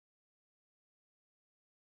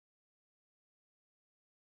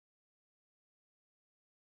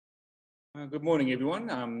Good morning, everyone,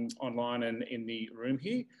 online and in the room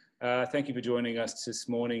here. Thank you for joining us this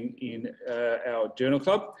morning in our Journal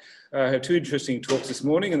Club. I have two interesting talks this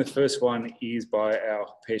morning, and the first one is by our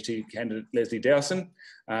PhD candidate, Leslie Dowson,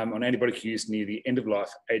 on antibiotic use near the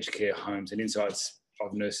end-of-life aged care homes and insights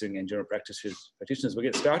of nursing and general practitioners. We'll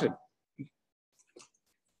get started.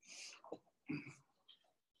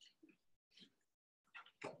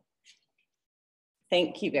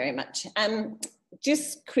 Thank you very much.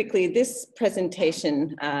 Just quickly, this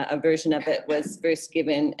presentation, a version of it was first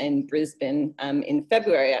given in Brisbane in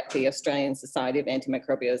February at the Australian Society of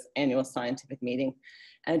Antimicrobial's annual scientific meeting.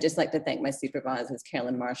 I'd just like to thank my supervisors,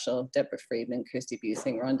 Carolyn Marshall, Deborah Friedman, Kirsty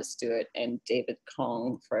Busing, Rhonda Stewart, and David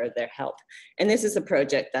Kong for their help. And this is a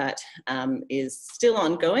project that is still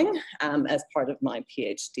ongoing as part of my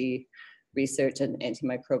PhD research in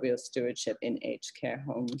antimicrobial stewardship in aged care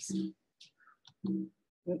homes.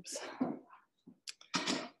 Oops.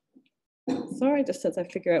 Sorry, just as I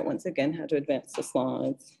figure out once again how to advance the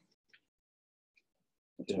slides.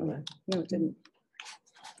 No, it didn't.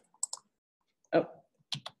 Oh.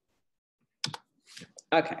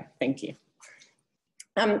 Okay, thank you.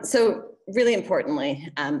 So really importantly,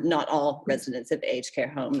 not all residents of aged care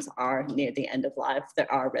homes are near the end of life.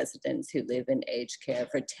 There are residents who live in aged care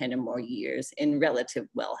for 10 or more years in relative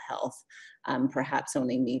well health, perhaps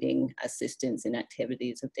only needing assistance in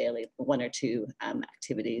activities of daily, one or two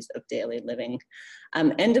activities of daily living.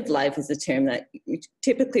 End of life is a term that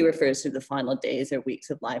typically refers to the final days or weeks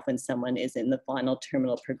of life when someone is in the final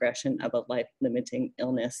terminal progression of a life-limiting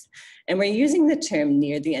illness. And we're using the term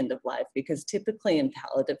near the end of life because typically in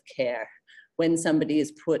palliative care, when somebody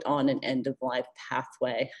is put on an end-of-life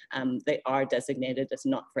pathway, they are designated as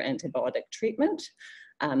not for antibiotic treatment.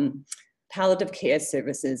 Palliative care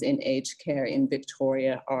services in aged care in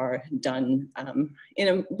Victoria are done in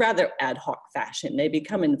a rather ad hoc fashion. They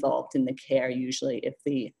become involved in the care usually if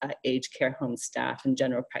the aged care home staff and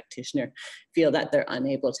general practitioner feel that they're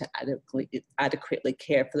unable to adequately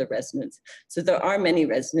care for the residents. So there are many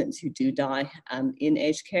residents who do die in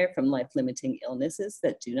aged care from life-limiting illnesses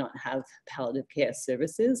that do not have palliative care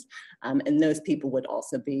services. And those people would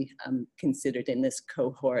also be considered in this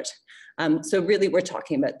cohort. So really we're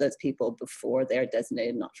talking about those people before they are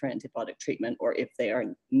designated not for antibiotic treatment or if they are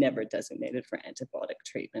never designated for antibiotic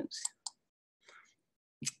treatment.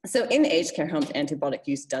 So in aged care homes, antibiotic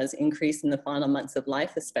use does increase in the final months of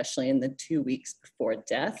life, especially in the 2 weeks before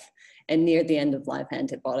death. And near the end of life,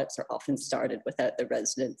 antibiotics are often started without the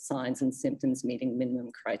resident signs and symptoms meeting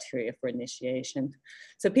minimum criteria for initiation.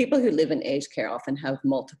 So people who live in aged care often have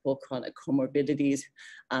multiple chronic comorbidities.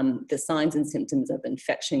 The signs and symptoms of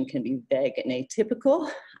infection can be vague and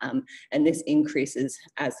atypical, and this increases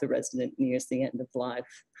as the resident nears the end of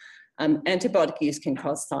life. Antibiotic use can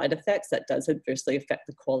cause side effects that does adversely affect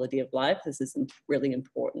the quality of life. This is really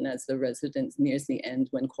important as the resident nears the end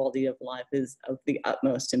when quality of life is of the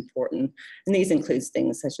utmost importance. And these include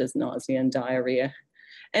things such as nausea and diarrhea.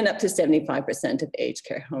 And up to 75% of aged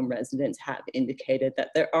care home residents have indicated that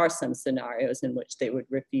there are some scenarios in which they would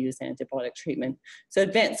refuse antibiotic treatment. So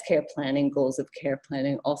advanced care planning, goals of care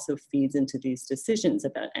planning also feeds into these decisions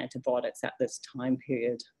about antibiotics at this time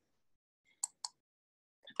period.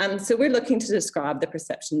 So we're looking to describe the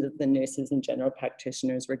perceptions of the nurses and general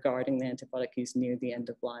practitioners regarding the antibiotic use near the end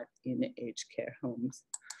of life in aged care homes.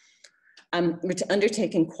 We're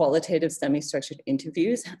undertaking qualitative semi-structured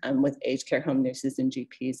interviews with aged care home nurses and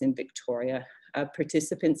GPs in Victoria.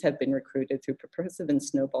 Participants have been recruited through purposive and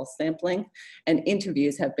snowball sampling, and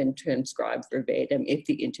interviews have been transcribed verbatim if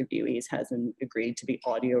the interviewees hasn't agreed to be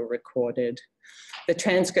audio recorded. The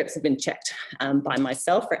transcripts have been checked by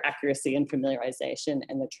myself for accuracy and familiarization,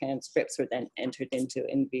 and the transcripts were then entered into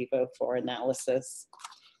in vivo for analysis.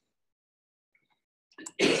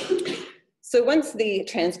 So once the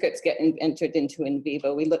transcripts get entered into in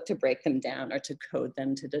vivo, we look to break them down or to code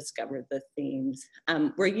them to discover the themes.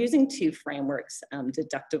 We're using two frameworks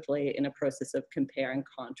deductively in a process of compare and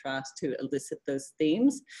contrast to elicit those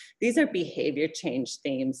themes. These are behavior change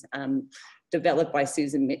themes developed by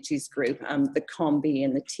Susan Mitchie's group, the COMB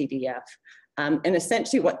and the TDF. And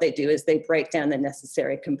essentially what they do is they break down the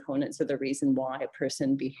necessary components of the reason why a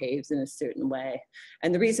person behaves in a certain way.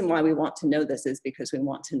 And the reason why we want to know this is because we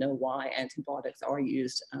want to know why antibiotics are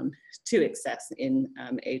used to excess in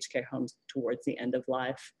aged care homes towards the end of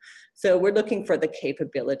life. So we're looking for the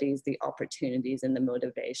capabilities, the opportunities, and the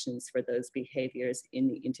motivations for those behaviors in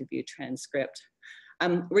the interview transcript.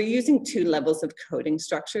 We're using two levels of coding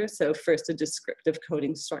structure. So first, a descriptive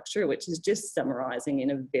coding structure, which is just summarizing in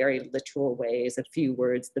a very literal way, as a few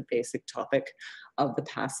words, the basic topic of the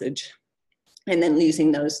passage. and then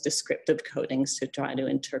using those descriptive codings to try to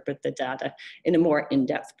interpret the data in a more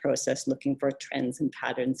in-depth process, looking for trends and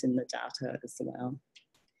patterns in the data as well.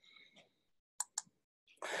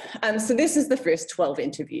 So this is the first 12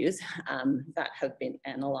 interviews that have been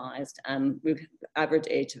analysed. We've average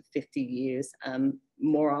age of 50 years.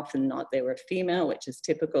 More often than not, they were female, which is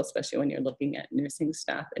typical, especially when you're looking at nursing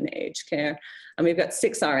staff in aged care. And we've got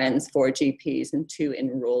 6 RNs, 4 GPs, and 2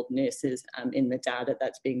 enrolled nurses in the data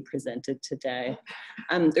that's being presented today.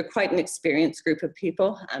 They're quite an experienced group of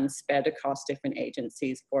people, spread across different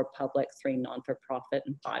agencies, 4 public, 3 non-for-profit,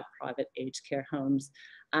 and 5 private aged care homes.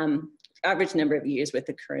 Average number of years with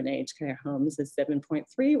the current aged care homes is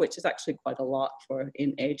 7.3, which is actually quite a lot for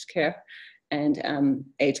in aged care. And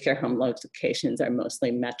aged care home locations are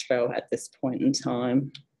mostly metro at this point in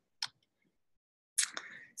time.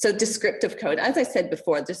 So descriptive code, as I said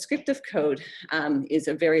before, descriptive code is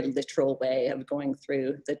a very literal way of going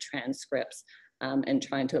through the transcripts and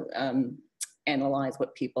trying to analyze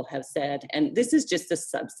what people have said. And this is just a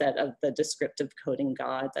subset of the descriptive coding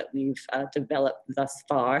guide that we've developed thus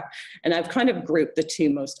far. And I've kind of grouped the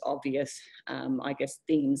 2 most obvious, I guess,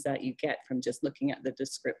 themes that you get from just looking at the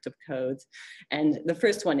descriptive codes. And the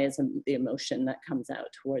first one is the emotion that comes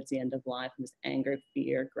out towards the end of life is anger,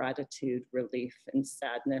 fear, gratitude, relief, and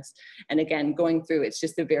sadness. And again, going through, it's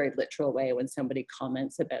just a very literal way when somebody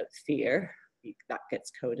comments about fear, that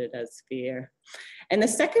gets coded as fear. And the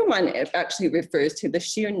second one, it actually refers to the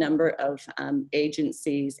sheer number of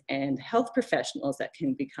agencies and health professionals that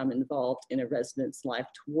can become involved in a resident's life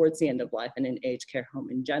towards the end of life and in aged care home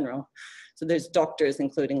in general. So there's doctors,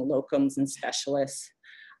 including locums and specialists.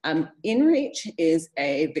 InReach is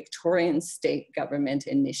a Victorian state government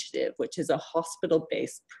initiative, which is a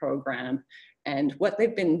hospital-based program. And what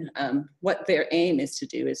they've been, what their aim is to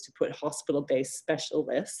do is to put hospital-based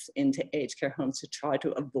specialists into aged care homes to try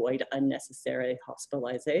to avoid unnecessary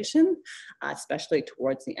hospitalization, especially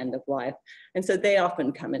towards the end of life. And so they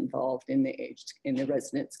often come involved in the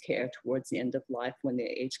resident's care towards the end of life when the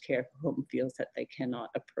aged care home feels that they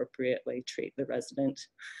cannot appropriately treat the resident.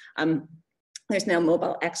 There's now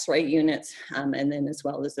mobile X-ray units, and then as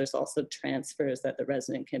well as there's also transfers that the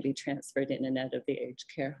resident can be transferred in and out of the aged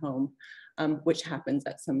care home, which happens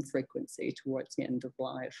at some frequency towards the end of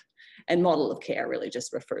life. And model of care really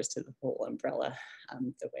just refers to the whole umbrella,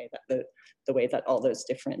 the way that all those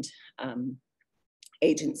different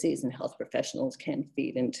agencies and health professionals can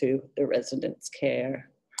feed into the resident's care.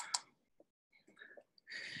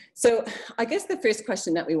 So I guess the first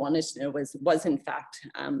question that we wanted to know was in fact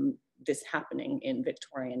this happening in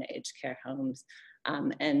Victorian aged care homes?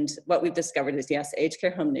 And what we've discovered is, yes, aged care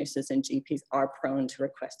home nurses and GPs are prone to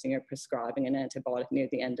requesting or prescribing an antibiotic near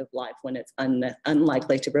the end of life when it's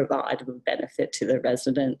unlikely to provide a benefit to the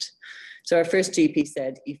resident. So our first GP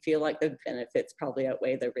said, you feel like the benefits probably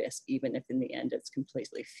outweigh the risk, even if in the end it's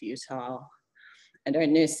completely futile. And our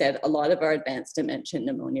nurse said, a lot of our advanced dementia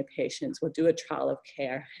pneumonia patients will do a trial of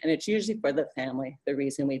care, and it's usually for the family. The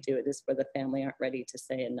reason we do it is for the family aren't ready to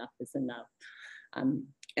say enough is enough.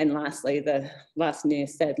 And lastly, the last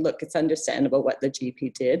nurse said, look, it's understandable what the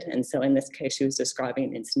GP did. And so in this case, she was describing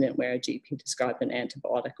an incident where a GP described an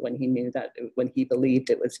antibiotic when he knew that, when he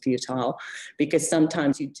believed it was futile, because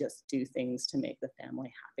sometimes you just do things to make the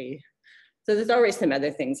family happy. So there's already some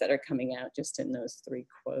other things that are coming out just in those 3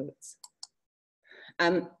 quotes.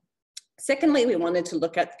 Secondly, we wanted to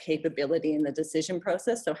look at the capability in the decision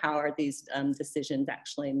process. So how are these decisions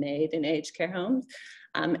actually made in aged care homes?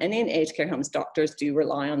 And in aged care homes, doctors do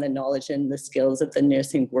rely on the knowledge and the skills of the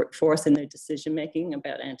nursing workforce in their decision-making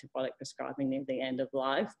about antibiotic prescribing near the end of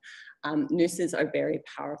life. Nurses are very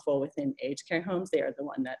powerful within aged care homes. They are the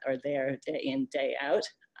one that are there day in, day out.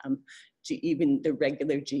 Even the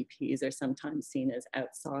regular GPs are sometimes seen as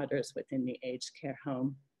outsiders within the aged care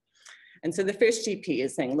home. And so the first GP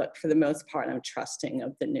is saying, look, for the most part, I'm trusting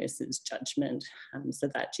of the nurse's judgment. So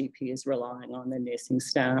that GP is relying on the nursing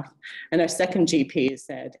staff. And our second GP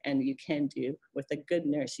said, and you can do, with a good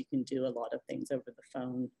nurse, you can do a lot of things over the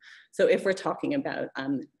phone. So if we're talking about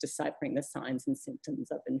deciphering the signs and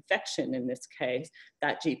symptoms of infection in this case,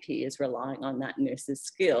 that GP is relying on that nurse's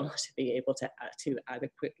skill to be able to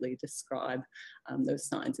adequately describe those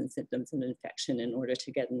signs and symptoms of infection in order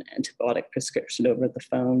to get an antibiotic prescription over the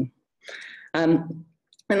phone. And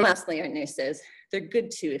lastly, our nurse says, they're good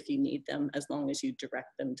too if you need them, as long as you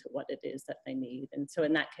direct them to what it is that they need. And so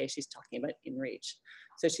in that case, she's talking about InReach.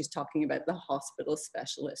 So she's talking about the hospital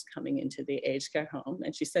specialist coming into the aged care home.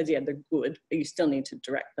 And she says, yeah, they're good, but you still need to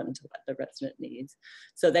direct them to what the resident needs.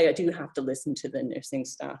 So they do have to listen to the nursing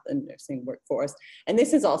staff and nursing workforce. And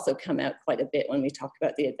this has also come out quite a bit when we talk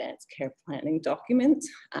about the advanced care planning documents.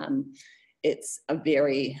 it's a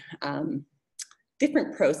very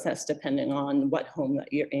different process depending on what home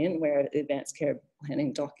that you're in, where advanced care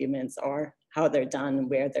planning documents are, how they're done,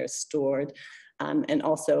 where they're stored, and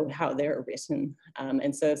also how they're written.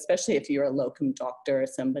 And so especially if you're a locum doctor or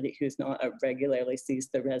somebody who's not regularly sees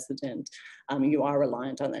the resident, you are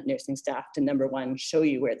reliant on that nursing staff to, number one, show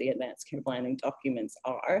you where the advanced care planning documents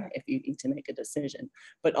are if you need to make a decision,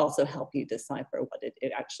 but also help you decipher what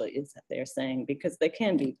it actually is that they're saying, because they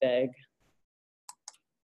can be vague.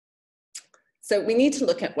 So we need to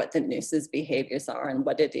look at what the nurses' behaviors are and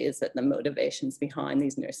what it is that the motivations behind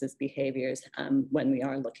these nurses' behaviors when we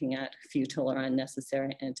are looking at futile or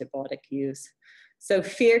unnecessary antibiotic use. So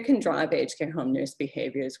fear can drive aged care home nurse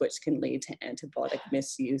behaviors, which can lead to antibiotic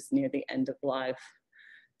misuse near the end of life.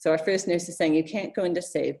 So our first nurse is saying you can't go into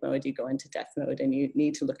save mode, you go into death mode, and you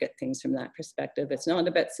need to look at things from that perspective. It's not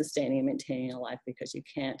about sustaining and maintaining a life because you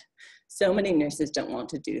can't. So many nurses don't want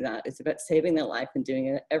to do that. It's about saving their life and doing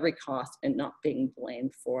it at every cost and not being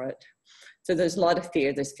blamed for it. So there's a lot of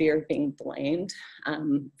fear. There's fear of being blamed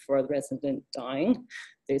for the resident dying.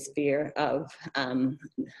 There's fear of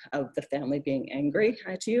the family being angry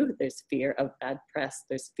at you. There's fear of bad press.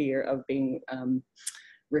 There's fear of being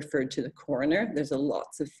referred to the coroner. There's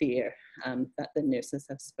lots of fear that the nurses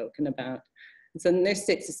have spoken about. And so nurse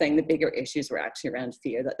 6 is saying the bigger issues were actually around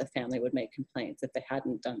fear that the family would make complaints if they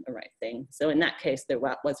hadn't done the right thing. So in that case, there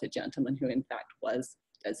was a gentleman who in fact was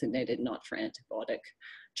designated not for antibiotic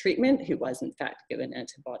treatment, who was in fact given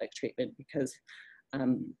antibiotic treatment because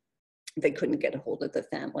they couldn't get a hold of the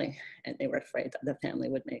family and they were afraid that the family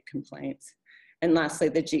would make complaints. And lastly,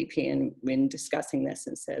 the GP, when discussing this,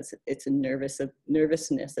 and says it's a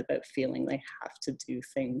nervousness about feeling they have to do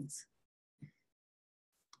things.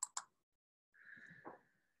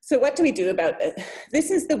 So what do we do about it? This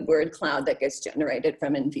is the word cloud that gets generated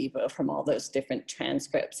from in vivo from all those different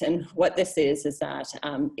transcripts. And what this is that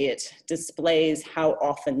it displays how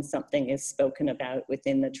often something is spoken about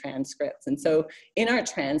within the transcripts. And so in our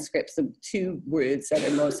transcripts, the 2 words that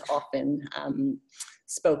are most often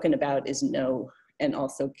spoken about is know and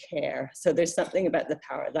also care. So there's something about the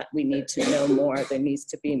power that we need to know more. There needs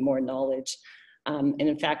to be more knowledge. And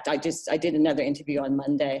in fact, I did another interview on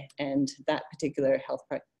Monday, and that particular health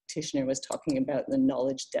practitioner was talking about the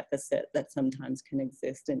knowledge deficit that sometimes can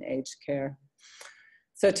exist in aged care.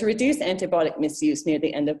 So to reduce antibiotic misuse near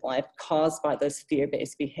the end of life caused by those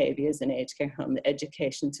fear-based behaviors in aged care home, the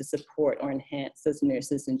education to support or enhance those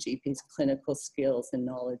nurses and GPs' clinical skills and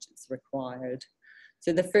knowledge is required.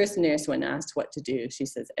 So the first nurse, when asked what to do, she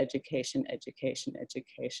says, education, education,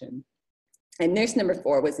 education. And nurse number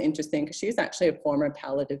 4 was interesting because she's actually a former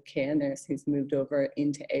palliative care nurse who's moved over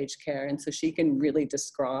into aged care. And so she can really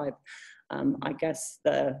describe, I guess,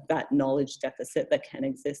 that knowledge deficit that can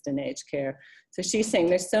exist in aged care. So she's saying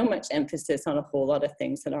there's so much emphasis on a whole lot of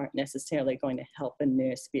things that aren't necessarily going to help a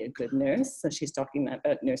nurse be a good nurse. So she's talking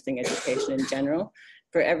about nursing education in general.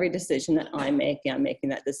 For every decision that I'm making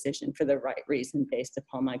that decision for the right reason based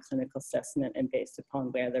upon my clinical assessment and based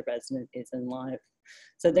upon where the resident is in life.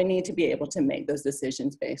 So they need to be able to make those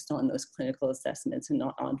decisions based on those clinical assessments and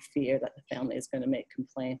not on fear that the family is going to make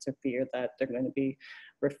complaints or fear that they're going to be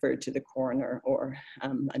referred to the coroner or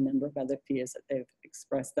a number of other fears that they've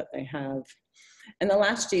expressed that they have. And the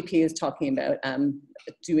last GP is talking about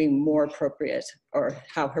doing more appropriate, or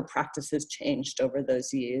how her practice has changed over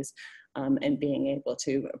those years. And being able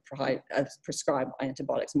to prescribe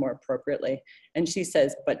antibiotics more appropriately. And she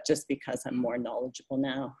says, but just because I'm more knowledgeable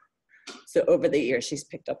now. So over the years, she's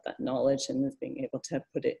picked up that knowledge and is being able to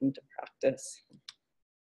put it into practice.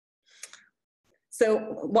 So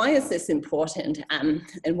why is this important, and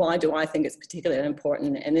why do I think it's particularly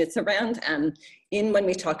important? And it's around, when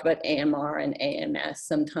we talk about AMR and AMS,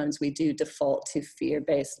 sometimes we do default to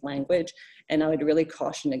fear-based language, and I would really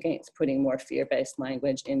caution against putting more fear-based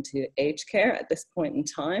language into aged care at this point in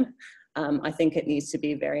time. I think it needs to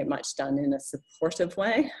be very much done in a supportive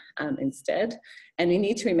way instead. And we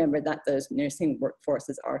need to remember that those nursing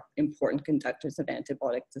workforces are important conductors of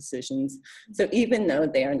antibiotic decisions. So even though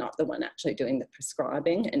they are not the one actually doing the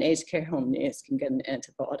prescribing, an aged care home nurse can get an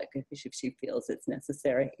antibiotic if she feels it's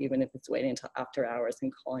necessary, even if it's waiting until after hours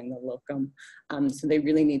and calling the locum. So they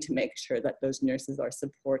really need to make sure that those nurses are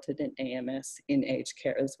supported in AMS in aged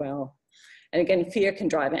care as well. And again, fear can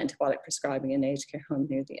drive antibiotic prescribing in aged care home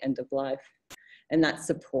near the end of life. And that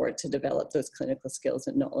support to develop those clinical skills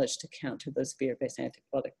and knowledge to counter those fear-based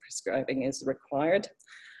antibiotic prescribing is required.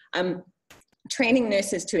 Training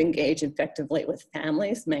nurses to engage effectively with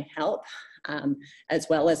families may help, as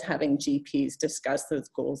well as having GPs discuss those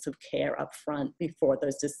goals of care up front before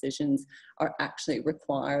those decisions are actually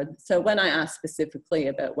required. So when I asked specifically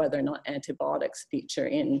about whether or not antibiotics feature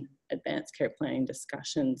in advanced care planning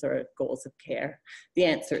discussions or goals of care, the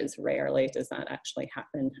answer is rarely does that actually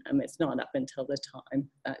happen. It's not up until the time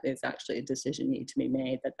that is actually a decision need to be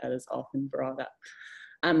made that is often brought up.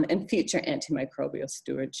 And future antimicrobial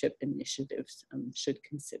stewardship initiatives should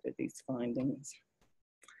consider these findings.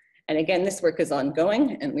 And again, this work is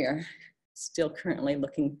ongoing, and we are still currently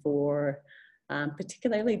looking for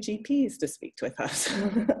particularly GPs to speak with us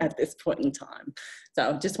at this point in time.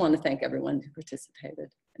 So just want to thank everyone who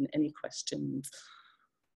participated, and any questions.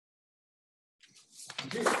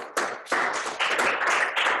 Thank you.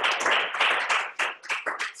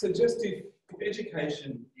 So just if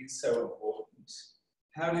education is so important,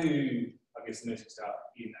 how do, I guess, nursing staff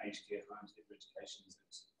in aged care homes get education?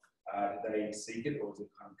 Do they seek it, or does it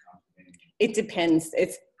kind of come to them? It depends.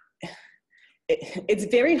 It's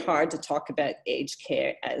very hard to talk about aged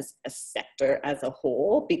care as a sector as a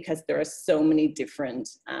whole, because there are so many different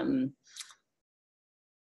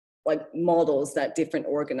like models that different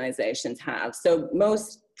organizations have. So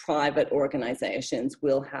most private organizations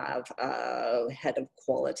will have a head of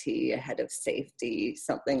quality, a head of safety,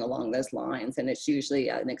 something along those lines. And it's usually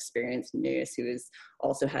an experienced nurse who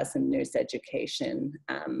also has some nurse education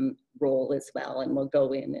role as well, and will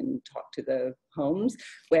go in and talk to the homes.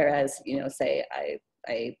 Whereas, you know, say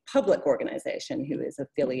a public organization who is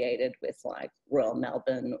affiliated with like Royal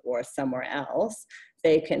Melbourne or somewhere else,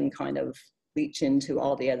 they can kind of reach into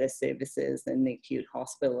all the other services in the acute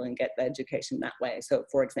hospital and get the education that way. So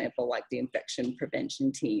for example, like the infection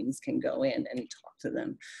prevention teams can go in and talk to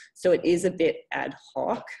them. So it is a bit ad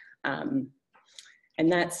hoc.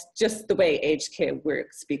 And that's just the way aged care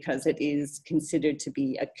works, because it is considered to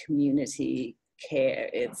be a community care.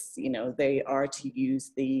 It's, you know, they are to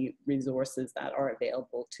use the resources that are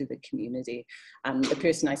available to the community. The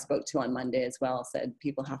person I spoke to on Monday as well said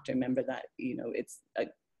people have to remember that, you know,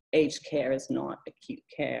 aged care is not acute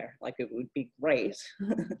care. Like, it would be great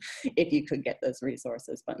if you could get those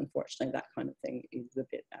resources, but unfortunately that kind of thing is a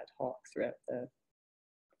bit ad hoc throughout the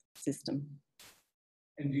system.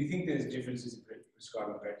 And do you think there's differences in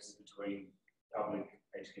prescribing practices between public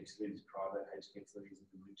aged care facilities, private aged care facilities,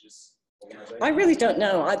 and religious organisations? I really don't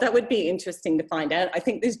know. That would be interesting to find out. I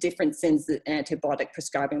think there's differences in antibiotic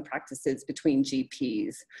prescribing practices between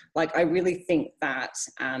GPs. Like, I really think that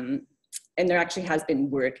and there actually has been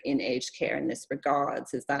work in aged care in this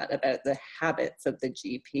regards, is that about the habits of the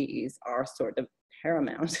GPs are sort of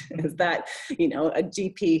paramount. Is that, you know, a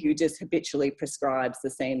GP who just habitually prescribes the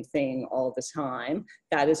same thing all the time,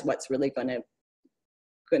 that is what's really going to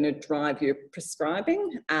drive your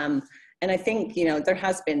prescribing. And I think, you know, there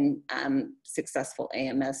has been successful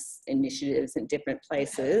AMS initiatives in different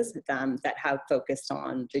places that have focused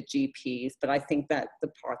on the GPs, but I think that the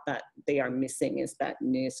part that they are missing is that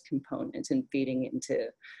nurse component, and feeding into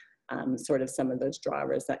sort of some of those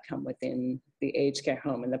drivers that come within the aged care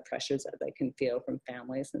home and the pressures that they can feel from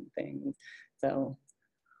families and things. So,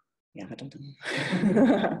 yeah, I don't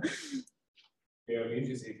know. Yeah, I'm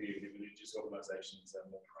interested if the religious organisations are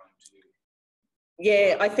more prone to.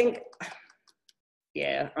 Yeah, I think,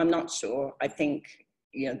 yeah, I'm not sure. I think,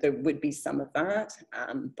 you know, there would be some of that,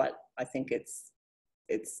 but I think it's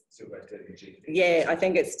still based on the GP. Yeah, I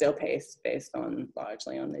think it's still based on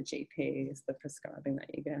largely on the GPs, the prescribing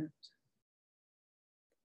that you get.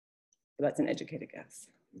 But that's an educated guess.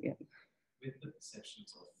 Yeah. With the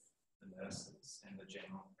perceptions of the nurses and the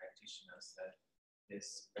general practitioners that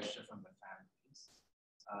there's pressure from the families,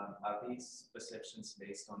 are these perceptions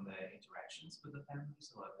based on their interactions with the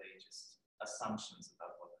families, or are they just assumptions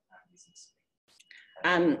about what the families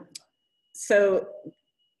expect? So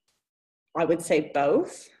I would say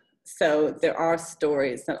both. So there are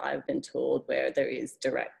stories that I've been told where there is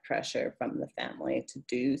direct pressure from the family to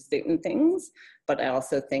do certain things, but I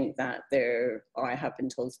also think that I have been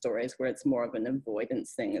told stories where it's more of an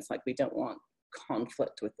avoidance thing. It's like, we don't want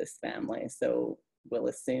conflict with this family, so we'll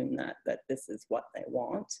assume that this is what they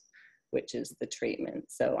want, which is the treatment.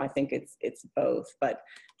 So I think it's both, but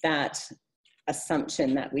that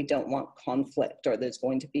assumption that we don't want conflict, or there's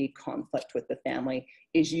going to be conflict with the family,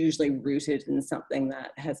 is usually rooted in something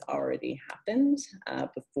that has already happened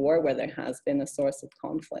before, where there has been a source of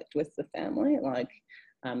conflict with the family. Like,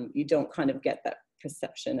 you don't kind of get that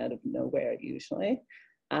perception out of nowhere usually.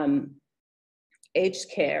 Aged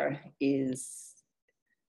care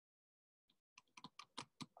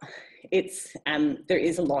there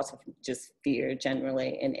is a lot of just fear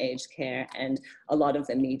generally in aged care, and a lot of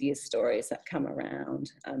the media stories that come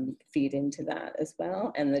around feed into that as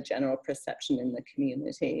well, and the general perception in the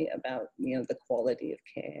community about, you know, the quality of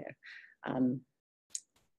care,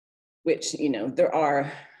 which, you know, there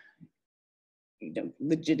are, you know,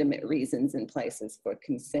 legitimate reasons in places for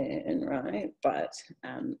concern, right? But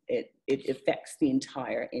it affects the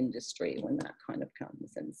entire industry when that kind of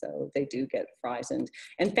comes. And so they do get frightened,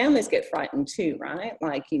 and families get frightened too, right?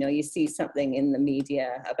 Like, you know, you see something in the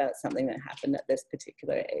media about something that happened at this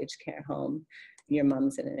particular aged care home, your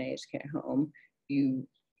mum's in an aged care home, you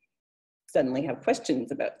suddenly have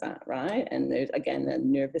questions about that, right? And there's, again, the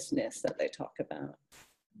nervousness that they talk about.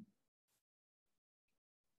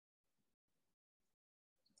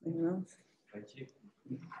 Anyone else? Thank you.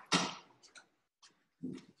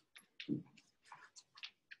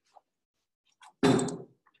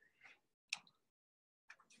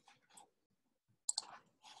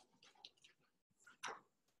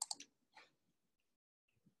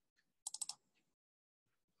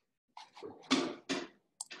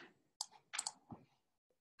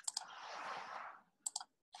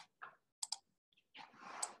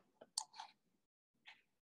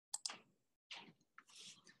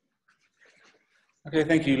 Okay,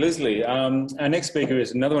 thank you, Leslie. Our next speaker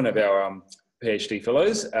is another one of our PhD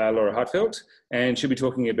fellows, Laura Hardefeldt, and she'll be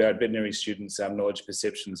talking about veterinary students' knowledge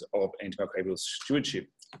perceptions of antimicrobial stewardship.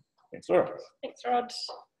 Thanks, Laura. Thanks, Rod.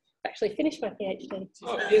 I've actually finished my PhD.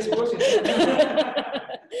 Oh, yes, of course.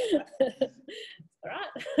 All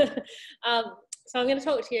right. So I'm going to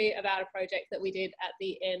talk to you about a project that we did at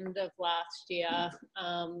the end of last year,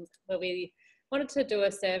 where we wanted to do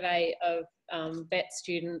a survey of vet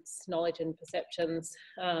students' knowledge and perceptions.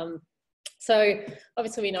 So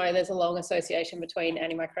obviously we know there's a long association between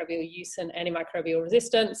antimicrobial use and antimicrobial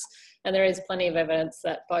resistance, and there is plenty of evidence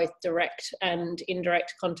that both direct and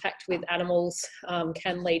indirect contact with animals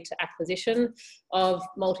can lead to acquisition of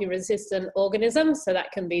multi-resistant organisms. So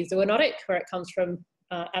that can be zoonotic, where it comes from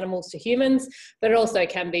animals to humans, but it also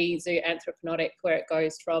can be zooanthroponotic, where it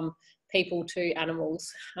goes from people to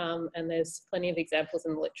animals, and there's plenty of examples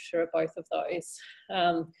in the literature of both of those.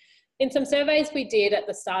 In some surveys we did at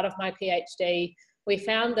the start of my PhD, we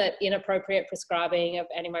found that inappropriate prescribing of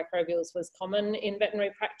antimicrobials was common in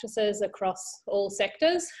veterinary practices across all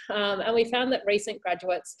sectors, and we found that recent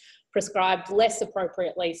graduates prescribed less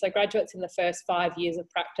appropriately. So graduates in the first 5 years of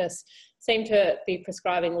practice seem to be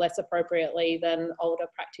prescribing less appropriately than older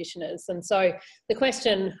practitioners. And so the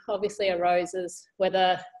question obviously arose as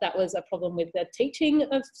whether that was a problem with the teaching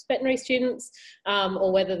of veterinary students,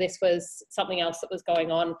 or whether this was something else that was going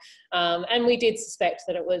on. And we did suspect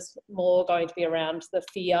that it was more going to be around the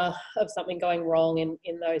fear of something going wrong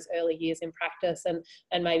in those early years in practice,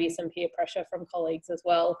 and maybe some peer pressure from colleagues as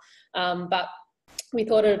well. But we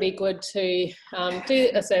thought it would be good to do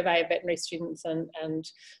a survey of veterinary students and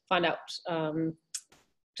find out,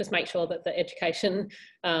 just make sure that the education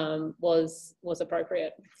was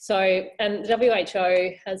appropriate. So, and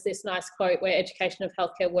WHO has this nice quote where education of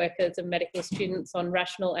healthcare workers and medical students on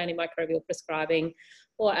rational antimicrobial prescribing,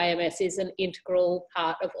 or AMS, is an integral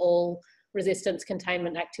part of all resistance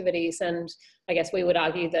containment activities. And I guess we would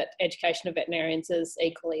argue that education of veterinarians is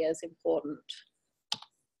equally as important.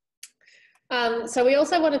 So we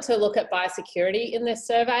also wanted to look at biosecurity in this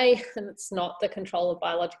survey, and it's not the control of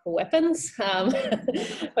biological weapons.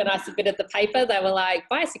 When I submitted the paper, they were like,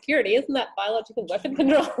 biosecurity, isn't that biological weapon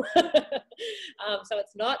control? So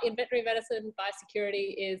it's not. In veterinary medicine,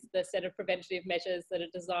 biosecurity is the set of preventative measures that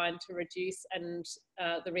are designed to reduce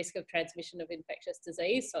the risk of transmission of infectious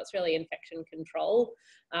disease. So it's really infection control.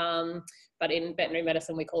 But in veterinary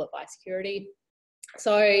medicine, we call it biosecurity.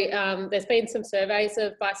 So there's been some surveys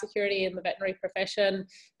of biosecurity in the veterinary profession,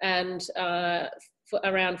 and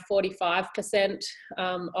around 45%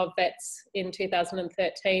 of vets in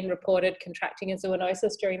 2013 reported contracting a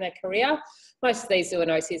zoonosis during their career. Most of these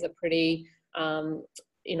zoonoses are pretty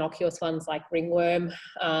innocuous ones like ringworm,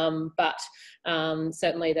 but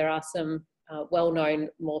certainly there are some well-known,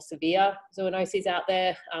 more severe zoonoses out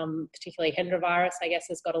there, particularly Hendra, I guess,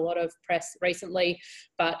 has got a lot of press recently,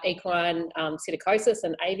 but equine psittacosis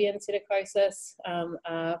and avian psittacosis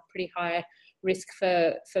are pretty high risk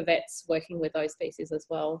for vets working with those species as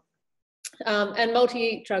well. And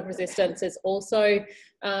multi-drug resistance is also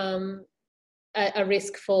a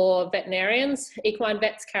risk for veterinarians. Equine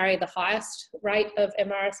vets carry the highest rate of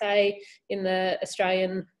MRSA in the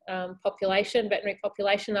Australian population, veterinary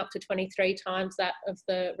population, up to 23 times that of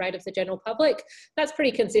the rate of the general public. That's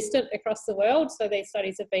pretty consistent across the world. So these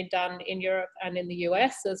studies have been done in Europe and in the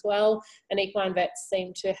US as well. And equine vets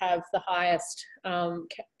seem to have the highest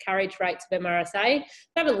carriage rates of MRSA. They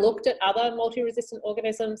haven't looked at other multi-resistant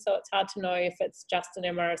organisms, so it's hard to know if it's just an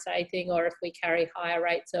MRSA thing or if we carry higher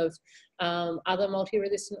rates of other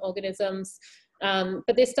multi-resistant organisms.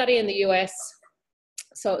 But this study in the US,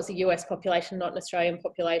 so it was a US population, not an Australian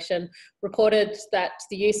population, reported that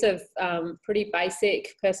the use of pretty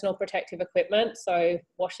basic personal protective equipment, so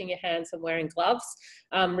washing your hands and wearing gloves,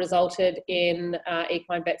 resulted in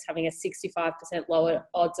equine vets having a 65% lower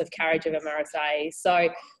odds of carriage of MRSA. So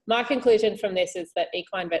my conclusion from this is that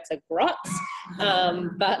equine vets are grots,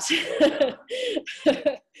 but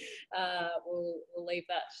we'll leave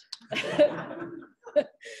that.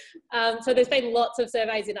 So there's been lots of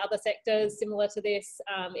surveys in other sectors similar to this.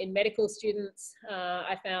 In medical students,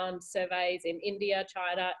 I found surveys in India,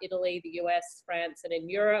 China, Italy, the US, France, and in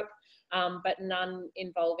Europe, but none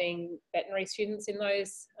involving veterinary students in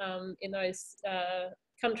those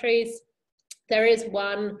countries. There is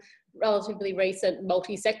one relatively recent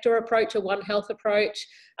multi-sector approach, a One Health approach,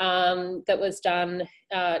 that was done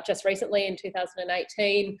just recently in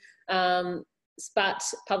 2018. But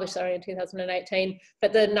published, sorry, in 2018,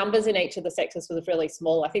 but the numbers in each of the sectors was really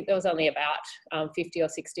small. I think there was only about 50 or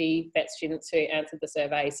 60 vet students who answered the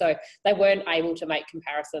survey, so they weren't able to make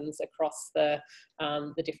comparisons across the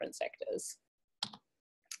different sectors.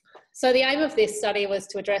 So the aim of this study was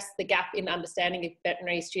to address the gap in understanding of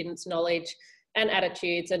veterinary students' knowledge and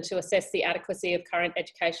attitudes, and to assess the adequacy of current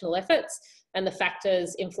educational efforts and the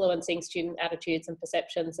factors influencing student attitudes and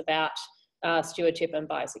perceptions about stewardship and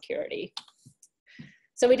biosecurity.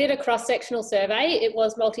 So we did a cross-sectional survey. It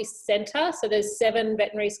was multi-centre, so there's 7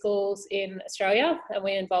 veterinary schools in Australia, and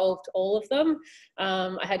we involved all of them.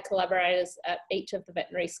 I had collaborators at each of the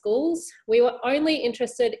veterinary schools. We were only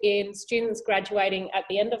interested in students graduating at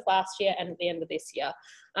the end of last year and at the end of this year.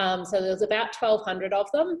 So there was about 1,200 of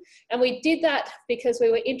them, and we did that because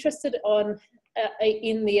we were interested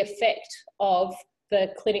in the effect of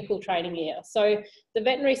the clinical training year. So the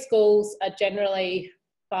veterinary schools are generally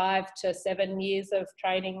 5 to 7 years of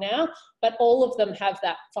training now, but all of them have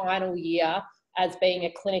that final year as being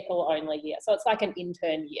a clinical only year. So it's like an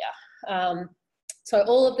intern year. So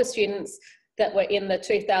all of the students that were in the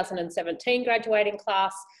 2017 graduating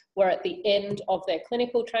class were at the end of their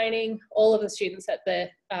clinical training. All of the students at the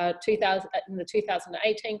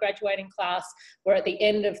 2018 graduating class were at the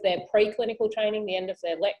end of their preclinical training, the end of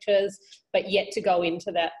their lectures, but yet to go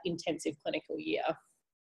into that intensive clinical year.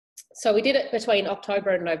 So we did it between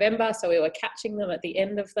October and November, so we were catching them at the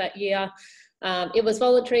end of that year. It was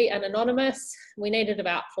voluntary and anonymous. We needed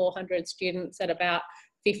about 400 students at about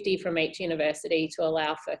 50 from each university to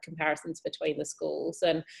allow for comparisons between the schools,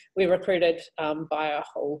 and we recruited by a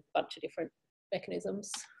whole bunch of different mechanisms.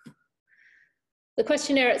 The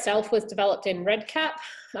questionnaire itself was developed in RedCap,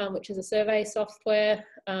 which is a survey software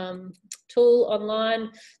tool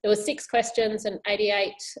online. There were 6 questions and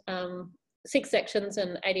 6 sections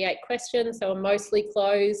and 88 questions, so were mostly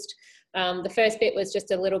closed. The first bit was just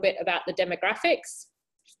a little bit about the demographics.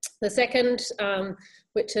 The second,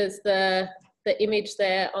 which is the image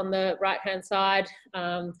there on the right-hand side,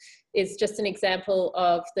 is just an example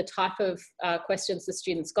of the type of questions the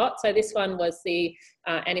students got. So this one was the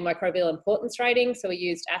antimicrobial importance rating. So we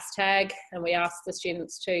used ASTAG, and we asked the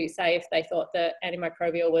students to say if they thought that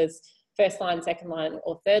antimicrobial was first line, second line,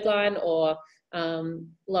 or third line, or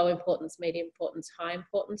low importance, medium importance, high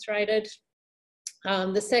importance rated.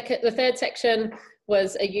 The third section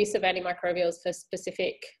was a use of antimicrobials for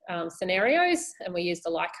specific scenarios, and we used a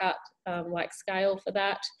Likert scale for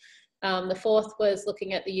that. The fourth was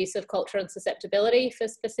looking at the use of culture and susceptibility for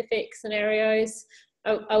specific scenarios.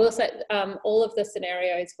 I will say all of the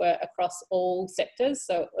scenarios were across all sectors,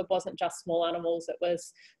 so it wasn't just small animals, it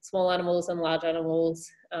was small animals and large animals,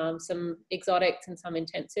 some exotics and some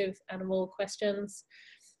intensive animal questions.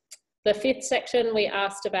 The fifth section, we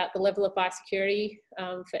asked about the level of biosecurity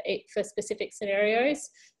for specific scenarios,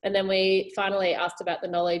 and then we finally asked about the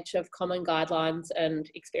knowledge of common guidelines and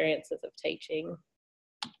experiences of teaching.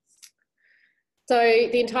 So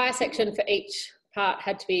the entire section for each part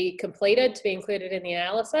had to be completed to be included in the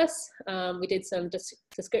analysis. We did some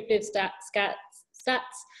descriptive stats,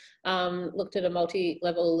 looked at a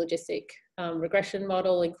multi-level logistic regression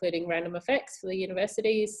model, including random effects for the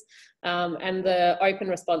universities, and the open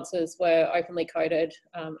responses were openly coded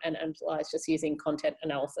and analysed just using content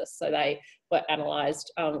analysis. So they were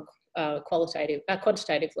analysed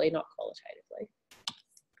quantitatively, not qualitatively.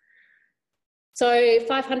 So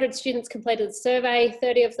 500 students completed the survey,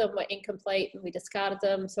 30 of them were incomplete and we discarded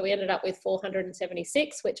them. So we ended up with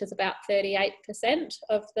 476, which is about 38%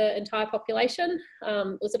 of the entire population.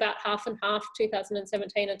 It was about half and half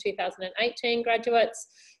 2017 and 2018 graduates.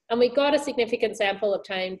 And we got a significant sample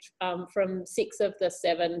obtained from 6 of the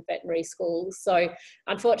 7 veterinary schools. So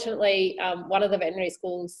unfortunately, one of the veterinary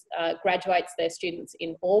schools graduates their students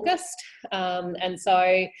in August. And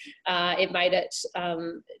so it made it,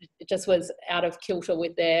 it just was out of kilter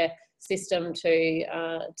with their system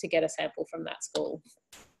to get a sample from that school.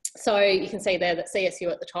 So you can see there that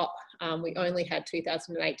CSU at the top, we only had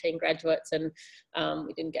 2018 graduates and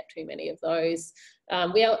we didn't get too many of those.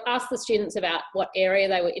 We asked the students about what area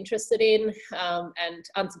they were interested in and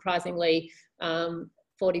unsurprisingly,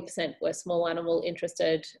 40% were small animal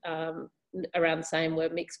interested, around the same were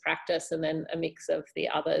mixed practice and then a mix of the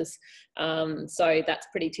others. So that's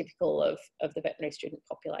pretty typical of the veterinary student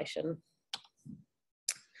population.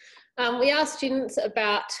 We asked students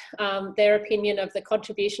about their opinion of the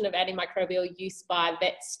contribution of antimicrobial use by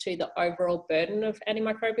vets to the overall burden of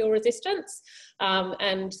antimicrobial resistance.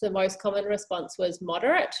 And the most common response was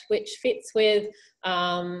moderate, which fits with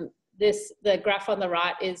the graph on the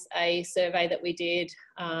right is a survey that we did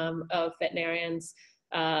of veterinarians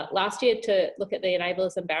last year to look at the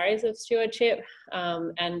enablers and barriers of stewardship.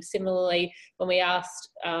 And similarly, when we asked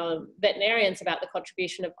veterinarians about the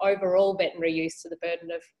contribution of overall veterinary use to the burden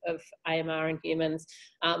of AMR in humans,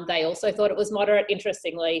 they also thought it was moderate.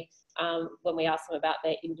 Interestingly, when we asked them about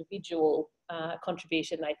their individual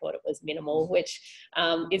contribution, they thought it was minimal, which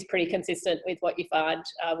is pretty consistent with what you find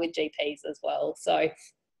with GPs as well. So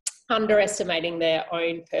underestimating their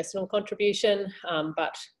own personal contribution,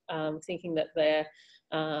 but thinking that the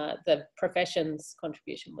profession's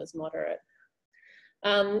contribution was moderate.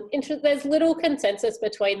 There's little consensus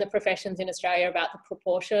between the professions in Australia about the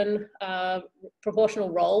proportional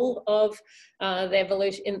role of the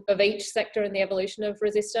evolution of each sector in the evolution of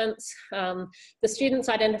resistance. The students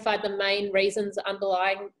identified the main reasons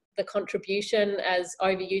underlying the contribution as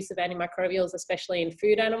overuse of antimicrobials, especially in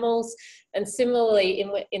food animals. And similarly,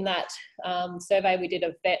 in that survey we did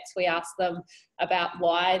of vets, we asked them about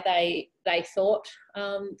why they thought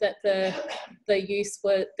that their use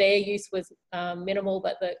was minimal,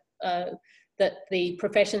 but that the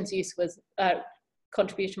profession's use was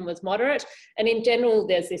contribution was moderate. And in general,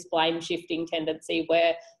 there's this blame shifting tendency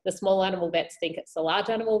where the small animal vets think it's the large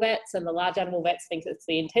animal vets, and the large animal vets think it's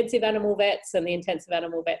the intensive animal vets, and the intensive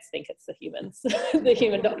animal vets think it's the humans, the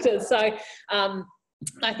human doctors. So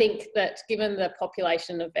I think that given the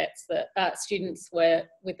population of vets that students were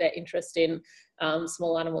with their interest in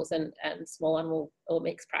small animals and small animal or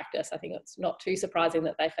mixed practice, I think it's not too surprising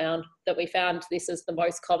that we found this as the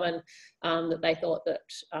most common, that they thought that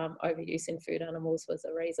overuse in food animals was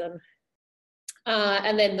a reason.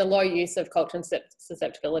 And then the low use of culture and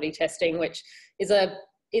susceptibility testing, which is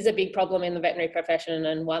a big problem in the veterinary profession,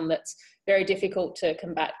 and one that's very difficult to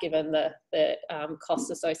combat given the costs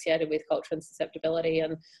associated with culture and susceptibility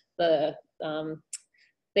and the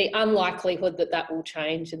unlikelihood that that will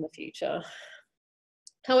change in the future.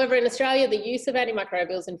 However, in Australia, the use of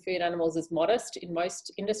antimicrobials in food animals is modest in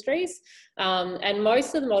most industries, and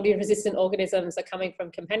most of the multi-resistant organisms are coming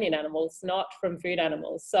from companion animals, not from food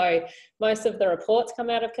animals. So most of the reports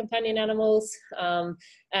come out of companion animals,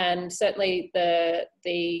 and certainly the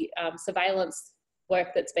surveillance work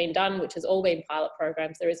that's been done, which has all been pilot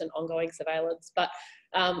programs, there is an ongoing surveillance, but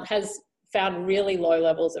has found really low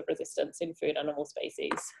levels of resistance in food animal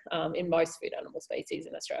species, in most food animal species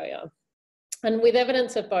in Australia. And with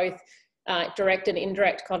evidence of both direct and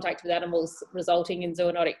indirect contact with animals resulting in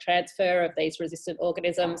zoonotic transfer of these resistant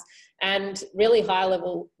organisms and really high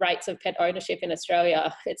level rates of pet ownership in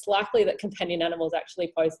Australia, it's likely that companion animals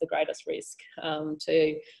actually pose the greatest risk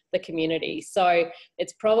to the community. So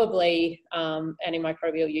it's probably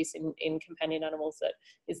antimicrobial use in companion animals that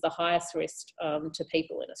is the highest risk to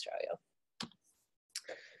people in Australia.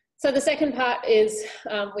 So the second part is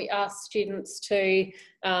we asked students to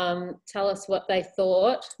tell us what they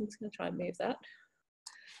thought. I'm just going to try and move that.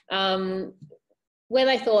 Where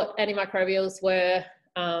they thought antimicrobials were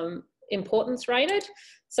importance rated.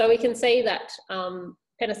 So we can see that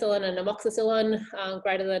penicillin and amoxicillin,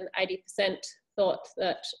 greater than 80% thought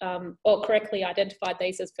that, or correctly identified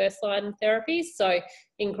these as first-line therapies. So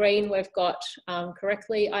in green, we've got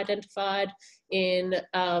correctly identified. In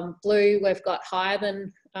blue, we've got higher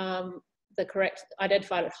than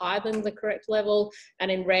identified at higher than the correct level, and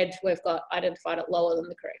in red we've got identified at lower than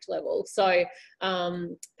the correct level. So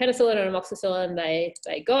penicillin and amoxicillin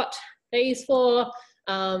they got these for,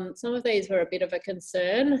 Some of these were a bit of a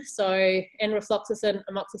concern. So enrofloxacin,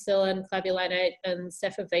 amoxicillin, clavulanate and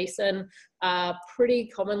cefavecin are pretty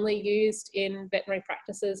commonly used in veterinary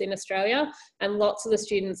practices in Australia, and lots of the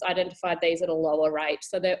students identified these at a lower rate.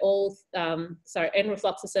 So they're all, so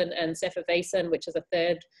enrofloxacin and cefavecin, which is a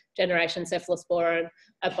third generation cephalosporin,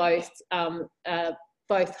 are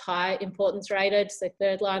both high importance rated, so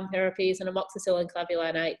third line therapies, and amoxicillin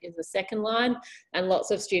clavulanate is the second line, and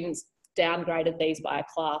lots of students downgraded these by a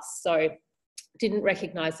class, so didn't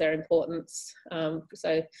recognise their importance.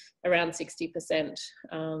 So around 60%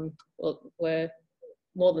 were,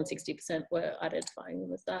 more than 60% were identifying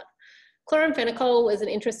them as that. Chloramphenicol was an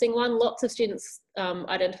interesting one. Lots of students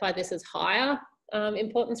identified this as higher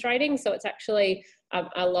importance rating, so it's actually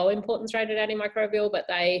a low importance rated antimicrobial, but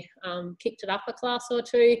they kicked it up a class or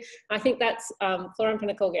two. I think that's,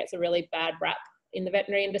 chloramphenicol gets a really bad rap in the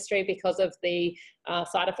veterinary industry because of the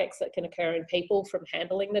side effects that can occur in people from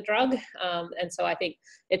handling the drug. And so I think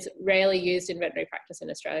it's rarely used in veterinary practice in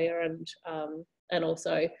Australia, and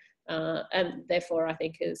also, and therefore I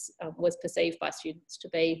think was perceived by students to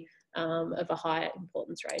be of a higher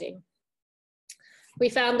importance rating. We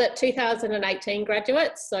found that 2018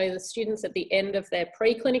 graduates, so the students at the end of their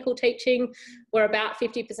preclinical teaching, were about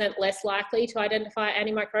 50% less likely to identify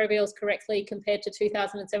antimicrobials correctly compared to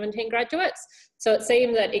 2017 graduates. So it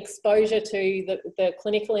seemed that exposure to the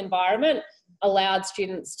clinical environment allowed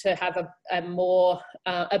students to have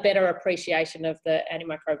a better appreciation of the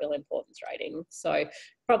antimicrobial importance rating. So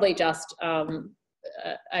probably just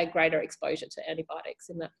a greater exposure to antibiotics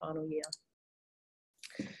in that final year.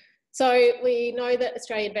 So we know that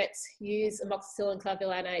Australian vets use amoxicillin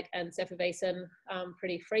clavulanate and cefavecin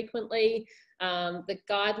pretty frequently. The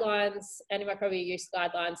guidelines, antimicrobial use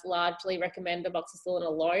guidelines, largely recommend amoxicillin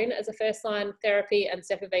alone as a first-line therapy, and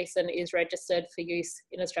cefavecin is registered for use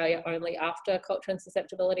in Australia only after Cochrane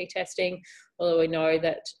susceptibility testing, although we know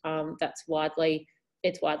that it's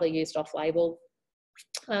widely used off-label.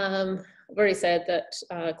 I've already said that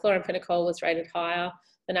chloramphenicol was rated higher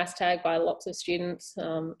than ASTAG by lots of students,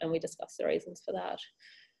 and we discussed the reasons for that.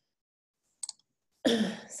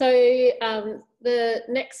 So the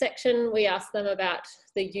next section, we asked them about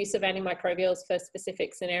the use of antimicrobials for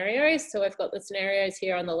specific scenarios. So we've got the scenarios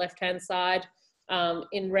here on the left-hand side.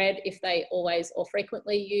 In red, if they always or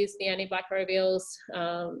frequently use the antimicrobials,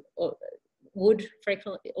 or would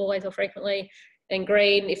always or frequently. In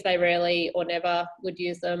green, if they rarely or never would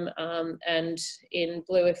use them, and in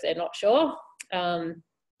blue, if they're not sure.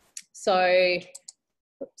 So,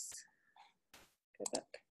 oops, go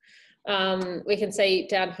back. We can see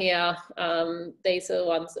down here, these are the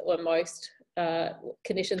ones that were most,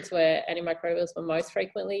 conditions where antimicrobials were most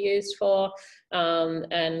frequently used for,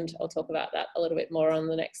 and I'll talk about that a little bit more on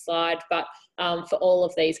the next slide, but for all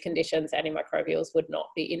of these conditions, antimicrobials would not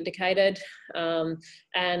be indicated,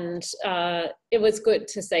 and it was good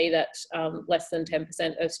to see that less than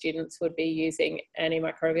 10% of students would be using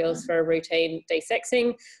antimicrobials for a routine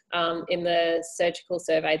desexing. In the surgical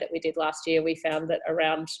survey that we did last year, we found that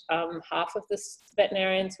around half of the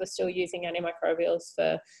veterinarians were still using antimicrobials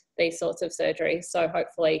for these sorts of surgeries. So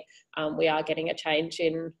hopefully we are getting a change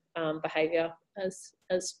in behaviour as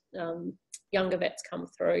younger vets come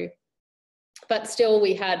through. But still,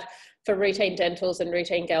 we had, for routine dentals and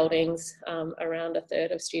routine geldings, around a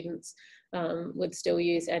third of students would still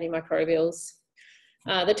use antimicrobials.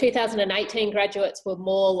 The 2018 graduates were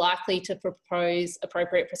more likely to propose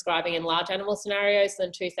appropriate prescribing in large animal scenarios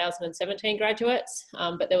than 2017 graduates,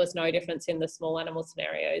 but there was no difference in the small animal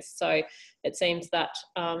scenarios. So it seems that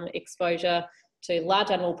exposure to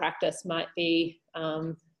large animal practice might be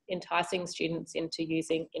enticing students into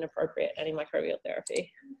using inappropriate antimicrobial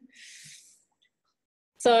therapy.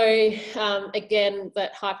 So again,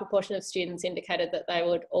 that high proportion of students indicated that they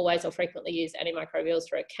would always or frequently use antimicrobials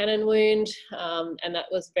for a cannon wound, and that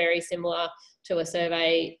was very similar to a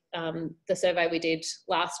survey, the survey we did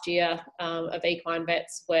last year of equine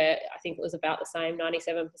vets, where I think it was about the same,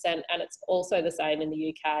 97%, and it's also the same in the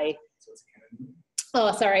UK. So it's a cannon.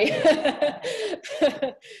 Oh, sorry.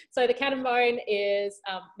 So the cannon bone is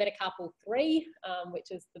metacarpal 3,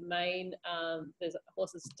 which is the main,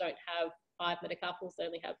 horses don't have 5 metacarpals, they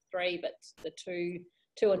only have 3, but the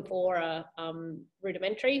 2 and 4 are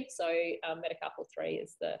rudimentary. So metacarpal 3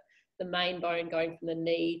 is the main bone going from the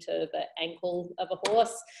knee to the ankle of a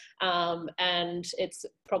horse, and it's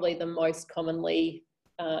probably the most commonly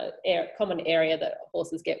common area that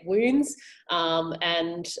horses get wounds,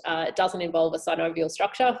 and it doesn't involve a synovial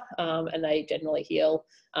structure, and they generally heal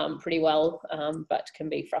pretty well, but can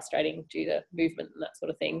be frustrating due to movement and that sort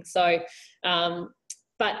of thing. So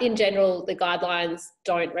But in general, the guidelines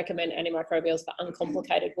don't recommend antimicrobials for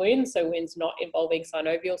uncomplicated wounds, so wounds not involving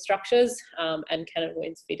synovial structures, and cannon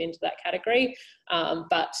wounds fit into that category.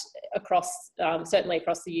 But across, certainly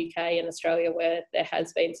across the UK and Australia, where there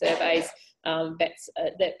has been surveys, vets,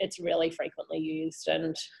 that it's really frequently used,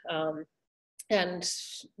 and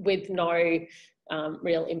with no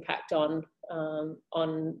real impact on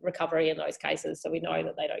recovery in those cases. So we know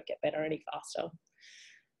that they don't get better any faster.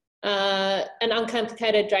 An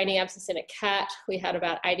uncomplicated draining abscess in a cat, we had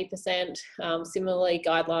about 80%. Similarly,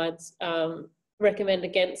 guidelines recommend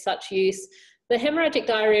against such use. The hemorrhagic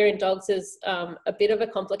diarrhea in dogs is a bit of a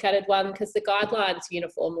complicated one because the guidelines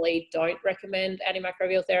uniformly don't recommend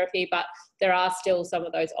antimicrobial therapy, but there are still some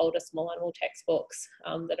of those older small animal textbooks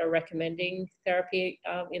that are recommending therapy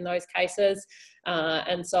in those cases.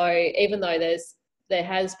 And so even though there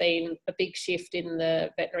has been a big shift in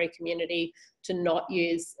the veterinary community to not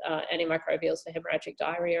use antimicrobials for hemorrhagic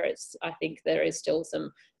diarrhea, I think there is still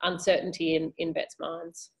some uncertainty in vets'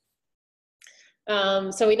 minds.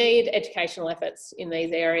 So we need educational efforts in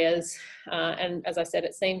these areas. And as I said,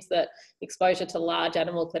 it seems that exposure to large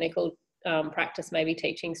animal clinical practice may be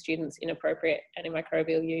teaching students inappropriate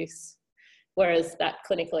antimicrobial use, whereas that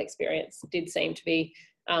clinical experience did seem to be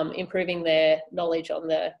improving their knowledge on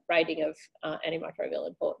the rating of antimicrobial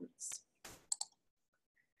importance.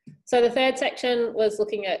 So the third section was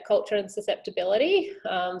looking at culture and susceptibility.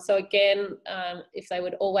 So again, if they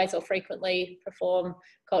would always or frequently perform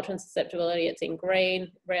culture and susceptibility, it's in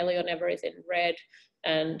green, rarely or never is in red,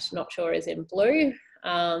 and not sure is in blue.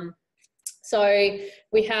 So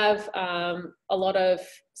we have a lot of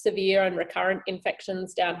severe and recurrent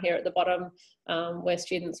infections down here at the bottom, where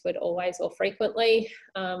students would always or frequently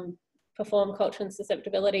perform culture and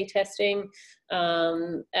susceptibility testing,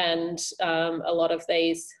 and a lot of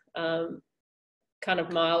these kind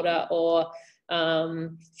of milder or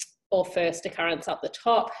first occurrence up the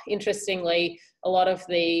top. Interestingly, a lot of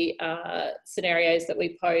the scenarios that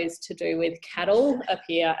we pose to do with cattle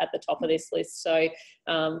appear at the top of this list. So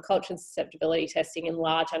culture and susceptibility testing in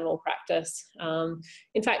large animal practice.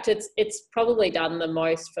 In fact, it's probably done the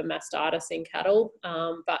most for mastitis in cattle,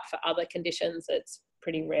 but for other conditions, it's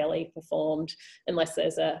pretty rarely performed unless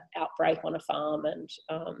there's an outbreak on a farm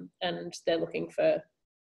and they're looking for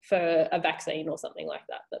a vaccine or something like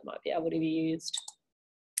that might be able to be used.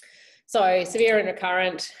 So severe and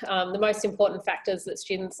recurrent, the most important factors that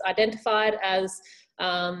students identified as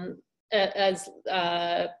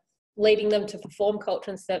leading them to perform culture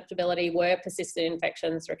and susceptibility were persistent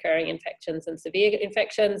infections, recurring infections, and severe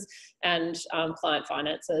infections, and client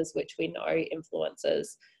finances, which we know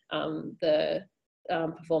influences the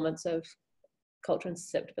performance of culture and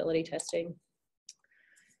susceptibility testing.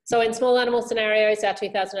 So in small animal scenarios, our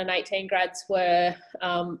 2018 grads were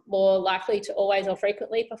more likely to always or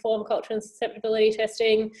frequently perform culture and susceptibility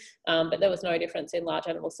testing, but there was no difference in large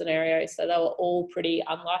animal scenarios. So they were all pretty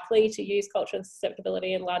unlikely to use culture and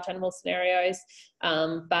susceptibility in large animal scenarios.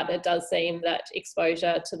 But it does seem that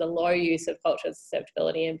exposure to the low use of culture and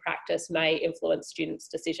susceptibility in practice may influence students'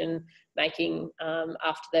 decision making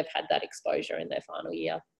after they've had that exposure in their final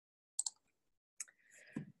year.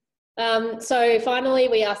 So finally,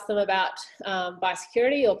 we asked them about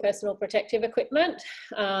biosecurity or personal protective equipment.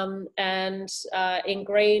 And in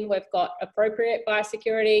green, we've got appropriate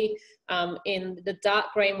biosecurity. In the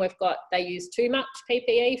dark green, we've got they use too much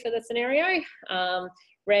PPE for the scenario.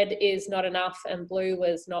 Red is not enough, and blue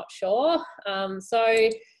was not sure.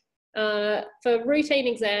 For routine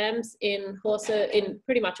exams in horses, in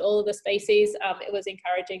pretty much all of the species, it was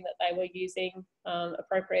encouraging that they were using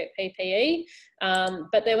appropriate PPE.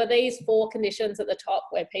 But there were these 4 conditions at the top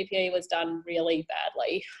where PPE was done really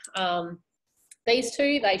badly. These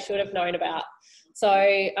 2 they should have known about.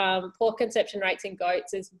 So poor conception rates in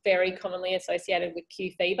goats is very commonly associated with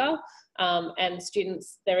Q fever, and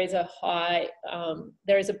students, there is a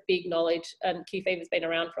big knowledge, and Q fever has been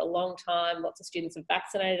around for a long time. Lots of students have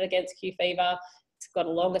vaccinated against Q fever. It's got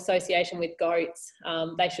a long association with goats.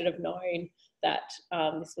 They should have known that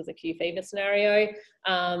this was a Q fever scenario.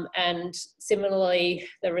 And similarly,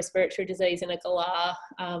 the respiratory disease in a galah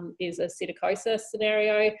is a psittacosis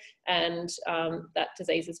scenario, and that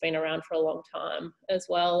disease has been around for a long time as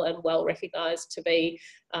well, and well recognised to be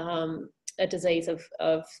a disease of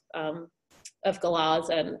galahs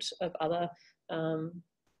and of other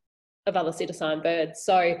psittacine birds.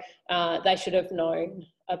 So they should have known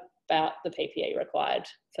about the PPE required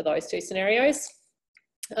for those 2 scenarios.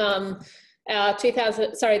 The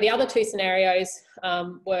other 2 scenarios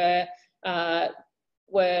were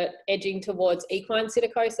were edging towards equine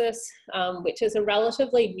psittacosis, which is a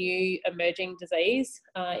relatively new emerging disease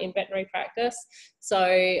in veterinary practice. So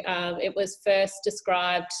it was first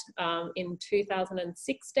described in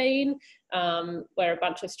 2016, where a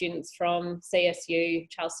bunch of students from CSU,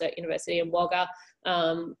 Charles Sturt University and Wagga,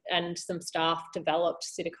 and some staff developed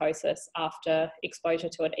psittacosis after exposure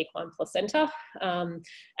to an equine placenta.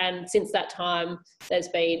 And since that time, there's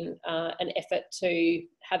been an effort to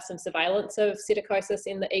have some surveillance of psittacosis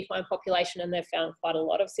in the equine population, and they've found quite a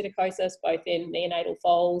lot of psittacosis, both in neonatal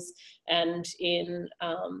foals and in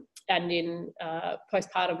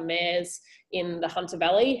postpartum mares in the Hunter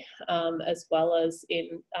Valley, as well as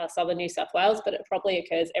in southern New South Wales, but it probably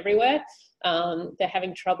occurs everywhere. They're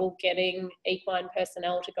having trouble getting equine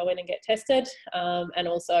personnel to go in and get tested, and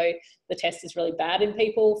also the test is really bad in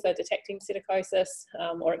people for detecting psittacosis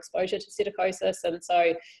or exposure to psittacosis, and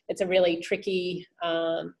so it's a really tricky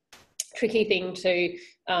thing to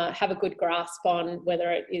have a good grasp on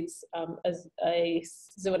whether it is as a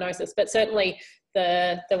zoonosis. But certainly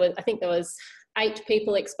there was 8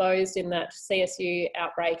 people exposed in that CSU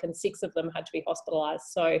outbreak, and 6 of them had to be hospitalised.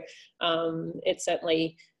 So it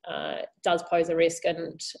certainly does pose a risk,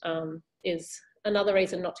 and is another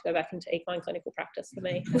reason not to go back into equine clinical practice for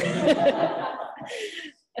me.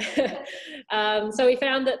 So we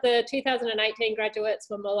found that the 2018 graduates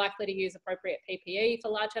were more likely to use appropriate PPE for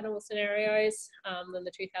large animal scenarios than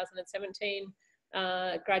the 2017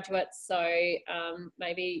 graduates. So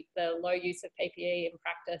maybe the low use of PPE in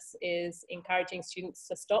practice is encouraging students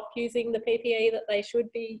to stop using the PPE that they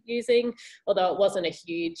should be using, although it wasn't a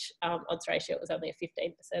huge odds ratio, it was only a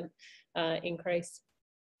 15% increase.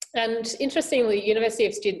 And interestingly, University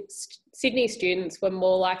of Sydney students were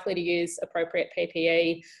more likely to use appropriate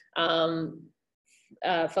PPE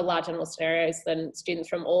for large animal scenarios than students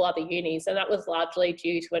from all other unis, and that was largely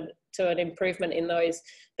due to an improvement in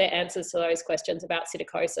their answers to those questions about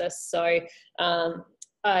psittacosis. So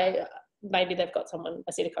maybe they've got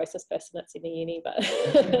a psittacosis person at Sydney Uni, but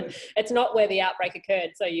it's not where the outbreak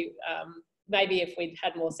occurred. So maybe if we'd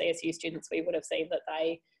had more CSU students, we would have seen that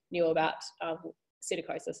they knew about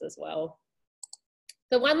psittacosis as well.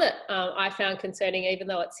 The one that I found concerning, even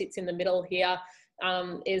though it sits in the middle here,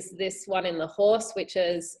 is this one in the horse, which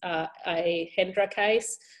is a Hendra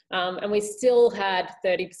case. And we still had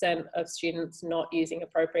 30% of students not using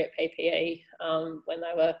appropriate PPE when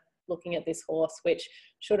they were looking at this horse, which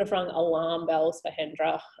should have rung alarm bells for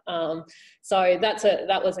Hendra. So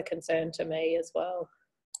that was a concern to me as well.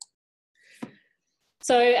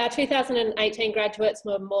 So our 2018 graduates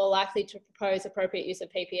were more likely to propose appropriate use of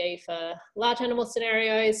PPE for large animal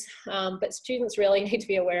scenarios, but students really need to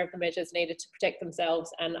be aware of the measures needed to protect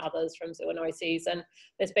themselves and others from zoonoses. And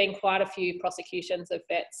there's been quite a few prosecutions of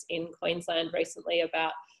vets in Queensland recently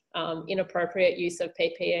about inappropriate use of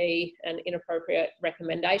PPE and inappropriate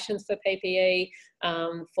recommendations for PPE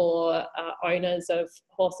for owners of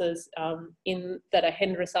horses that are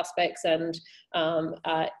Hendra suspects and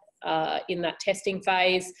in that testing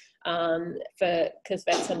phase, because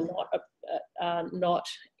vets are not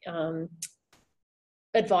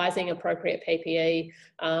advising appropriate PPE.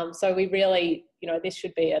 So we really, this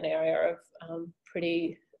should be an area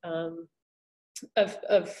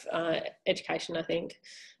of education, I think.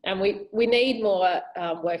 And we need more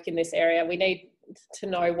work in this area. We need to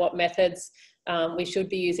know what methods we should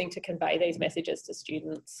be using to convey these messages to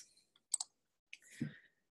students.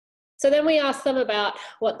 So then we asked them about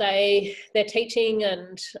what they're teaching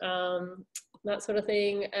and that sort of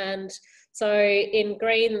thing. And so in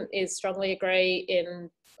green is strongly agree,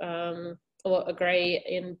 or agree,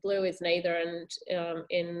 in blue is neither, and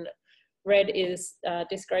in red is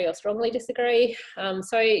disagree or strongly disagree.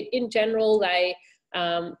 So in general, they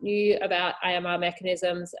knew about AMR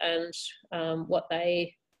mechanisms and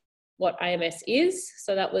what AMS is,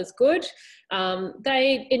 so that was good.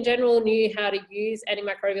 They, in general, knew how to use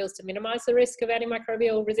antimicrobials to minimise the risk of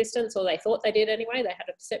antimicrobial resistance, or they thought they did anyway. They had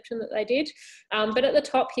a perception that they did. But at the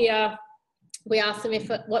top here, we asked them if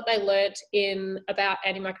what they learnt about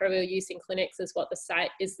antimicrobial use in clinics is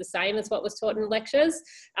the same as what was taught in lectures,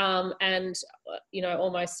 and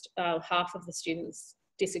almost half of the students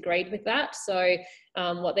disagreed with that. So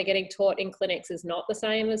what they're getting taught in clinics is not the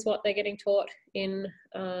same as what they're getting taught in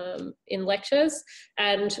lectures.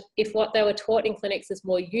 And if what they were taught in clinics is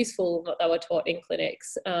more useful than what they were taught in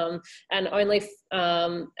clinics, and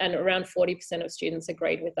around 40% of students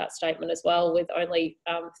agreed with that statement as well, with only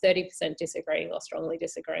 30% disagreeing or strongly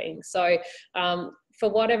disagreeing. So for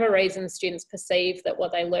whatever reason, students perceive that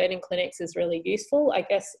what they learn in clinics is really useful. I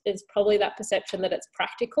guess is probably that perception that it's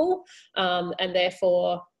practical, and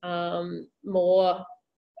therefore more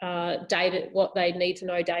data, what they need to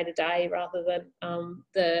know day to day, rather than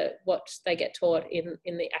what they get taught in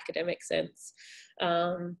the academic sense.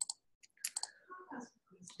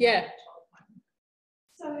 Yeah.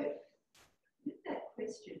 So with that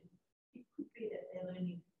question, it could be that they're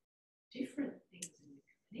learning different things in the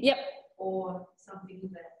clinic. Yep. Or something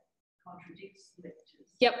that contradicts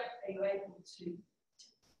lectures. Yep. Are you able to?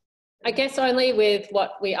 I guess only with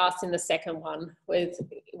what we asked in the second one, with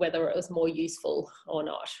whether it was more useful or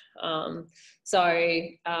not.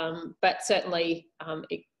 But certainly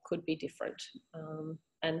it could be different,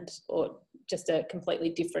 or just a completely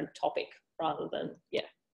different topic rather than, yeah.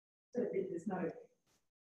 So there's no,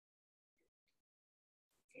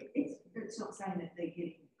 it's not saying that they're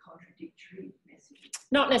getting contradictory messages.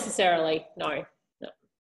 Not necessarily, no.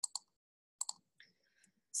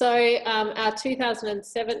 So our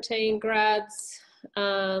 2017 grads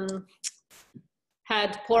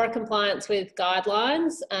had poorer compliance with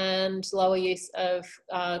guidelines and lower use of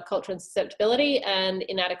culture and susceptibility and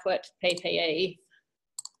inadequate PPE.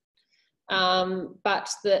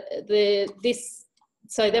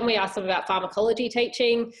 So then we asked them about pharmacology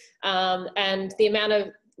teaching, and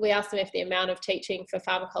we asked them if the amount of teaching for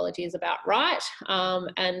pharmacology is about right,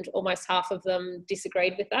 and almost half of them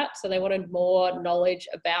disagreed with that. So they wanted more knowledge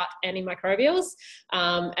about antimicrobials,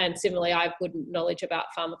 and similarly, I would knowledge about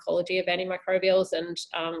pharmacology of antimicrobials, and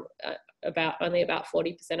only about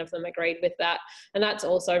 40% of them agreed with that. And that's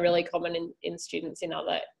also really common in students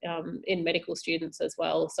in medical students as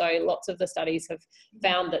well. So lots of the studies have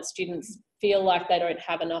found that students feel like they don't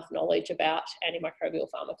have enough knowledge about antimicrobial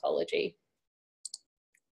pharmacology.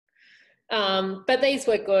 But these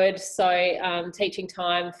were good. So teaching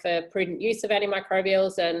time for prudent use of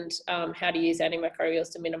antimicrobials and how to use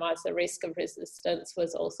antimicrobials to minimise the risk of resistance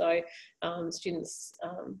was also, students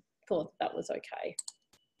thought that was okay.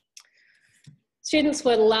 Students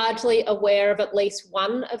were largely aware of at least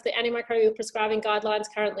one of the antimicrobial prescribing guidelines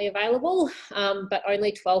currently available, but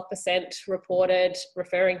only 12% reported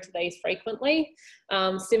referring to these frequently.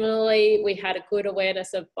 Similarly, we had a good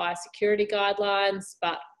awareness of biosecurity guidelines,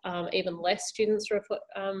 but even less students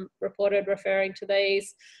reported referring to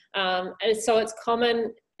these. And so it's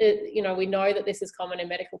common, we know that this is common in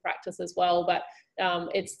medical practice as well, but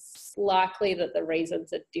it's likely that the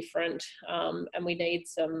reasons are different, and we need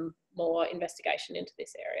some more investigation into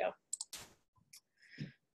this area.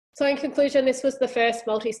 So in conclusion, this was the first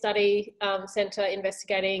multi-study centre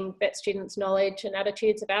investigating vet students' knowledge and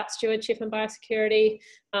attitudes about stewardship and biosecurity.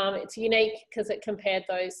 It's unique because it compared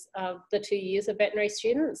the 2 years of veterinary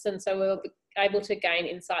students, and so we were able to gain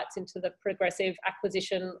insights into the progressive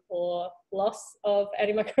acquisition or loss of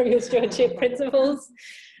antimicrobial stewardship principles.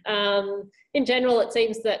 In general, it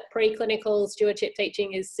seems that preclinical stewardship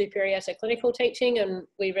teaching is superior to clinical teaching, and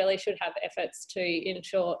we really should have efforts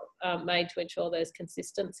made to ensure there's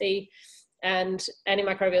consistency. And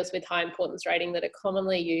antimicrobials with high importance rating that are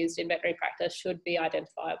commonly used in veterinary practice should be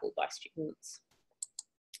identifiable by students.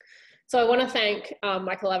 So I want to thank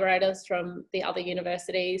my collaborators from the other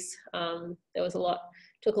universities. There was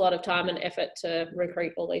took a lot of time and effort to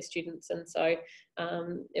recruit all these students, and so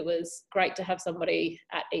it was great to have somebody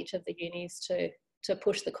at each of the unis to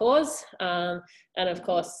push the cause. And of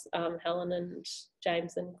course, Helen and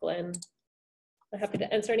James and Glenn are happy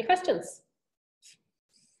to answer any questions.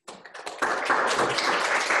 In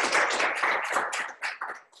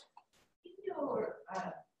your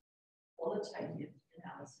qualitative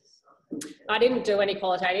analysis, I didn't do any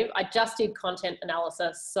qualitative. I just did content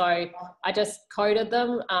analysis. So I just coded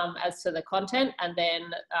them as to the content and then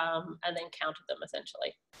counted them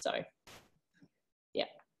essentially. So, yeah.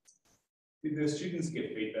 Did the students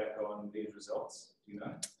get feedback on these results? Do you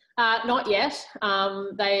know? Not yet.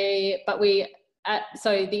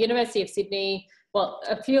 So the University of Sydney, well,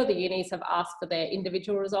 a few of the unis have asked for their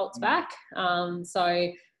individual results back.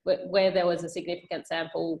 So where there was a significant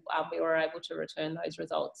sample, we were able to return those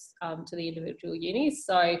results to the individual unis.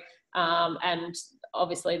 So, and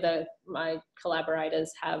obviously my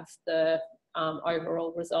collaborators have the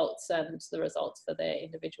overall results and the results for their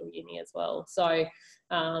individual uni as well. So,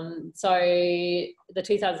 so the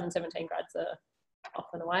 2017 grads are off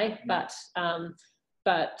and away, but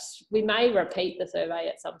we may repeat the survey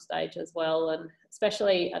at some stage as well, and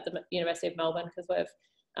especially at the University of Melbourne, because we've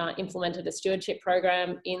implemented a stewardship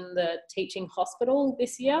program in the teaching hospital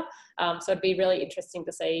this year. So it'd be really interesting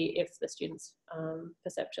to see if the students'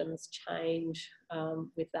 perceptions change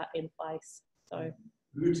with that in place. So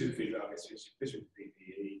good to feedback, especially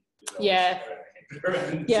PPE. Yeah.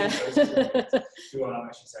 Yeah. Do I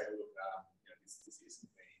actually say, look, this isn't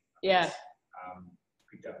being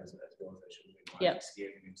picked up as well as they should have been. Yep.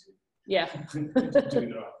 Scared them into Yeah. doing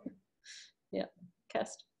the right thing. Yeah,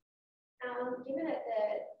 Cast. Given that the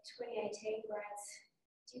 2018 grads,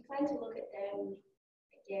 do you plan to look at them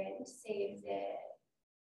again to see if they're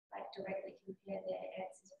like directly compare their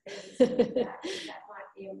answers previously? That might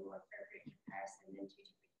be a more appropriate comparison than two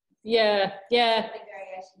different. Yeah.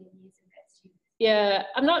 Variation in years of vet students. Yeah,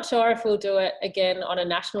 I'm not sure if we'll do it again on a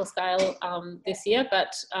national scale this year,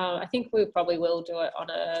 but I think we probably will do it on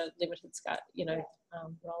a limited scale,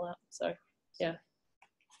 rollout. So, yeah.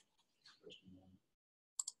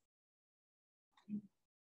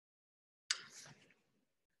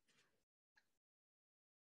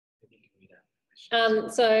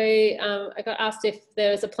 I got asked if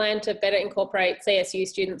there was a plan to better incorporate CSU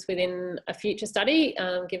students within a future study,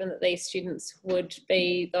 given that these students would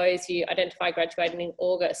be those who identify graduating in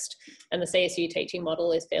August, and the CSU teaching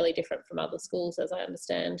model is fairly different from other schools, as I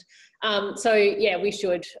understand. So yeah, we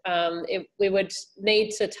should. We would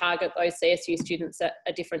need to target those CSU students at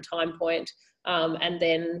a different time point, and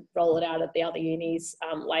then roll it out at the other unis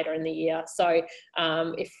later in the year. So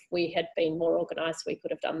if we had been more organised, we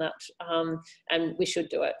could have done that, and we should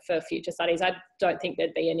do it for future studies. I don't think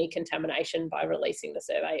there'd be any contamination by releasing the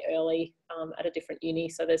survey early at a different uni,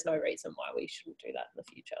 so there's no reason why we shouldn't do that in the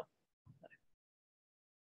future.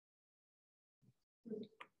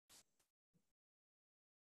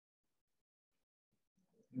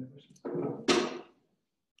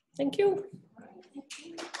 Thank you.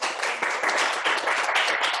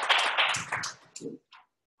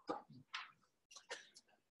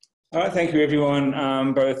 All right, thank you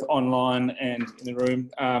everyone, both online and in the room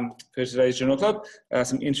for today's Journal Club.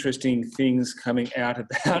 Some interesting things coming out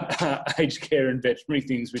about aged care and veterinary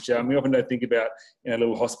things, which we often don't think about in our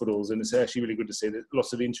little hospitals, and it's actually really good to see that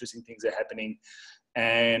lots of interesting things are happening.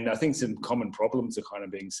 And I think some common problems are kind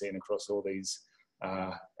of being seen across all these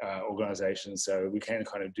organisations, so we can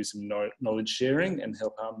kind of do some knowledge sharing and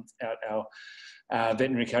help out our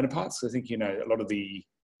veterinary counterparts. I think, a lot of the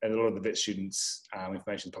vet students'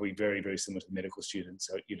 information is probably very, very similar to the medical students,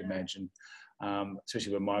 so you'd imagine,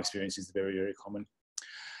 especially where my experience is very, very common.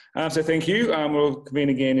 So thank you. We'll convene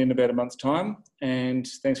again in about a month's time, and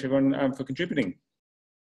thanks everyone for contributing.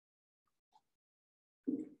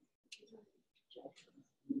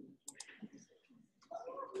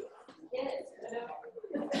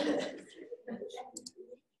 Yes.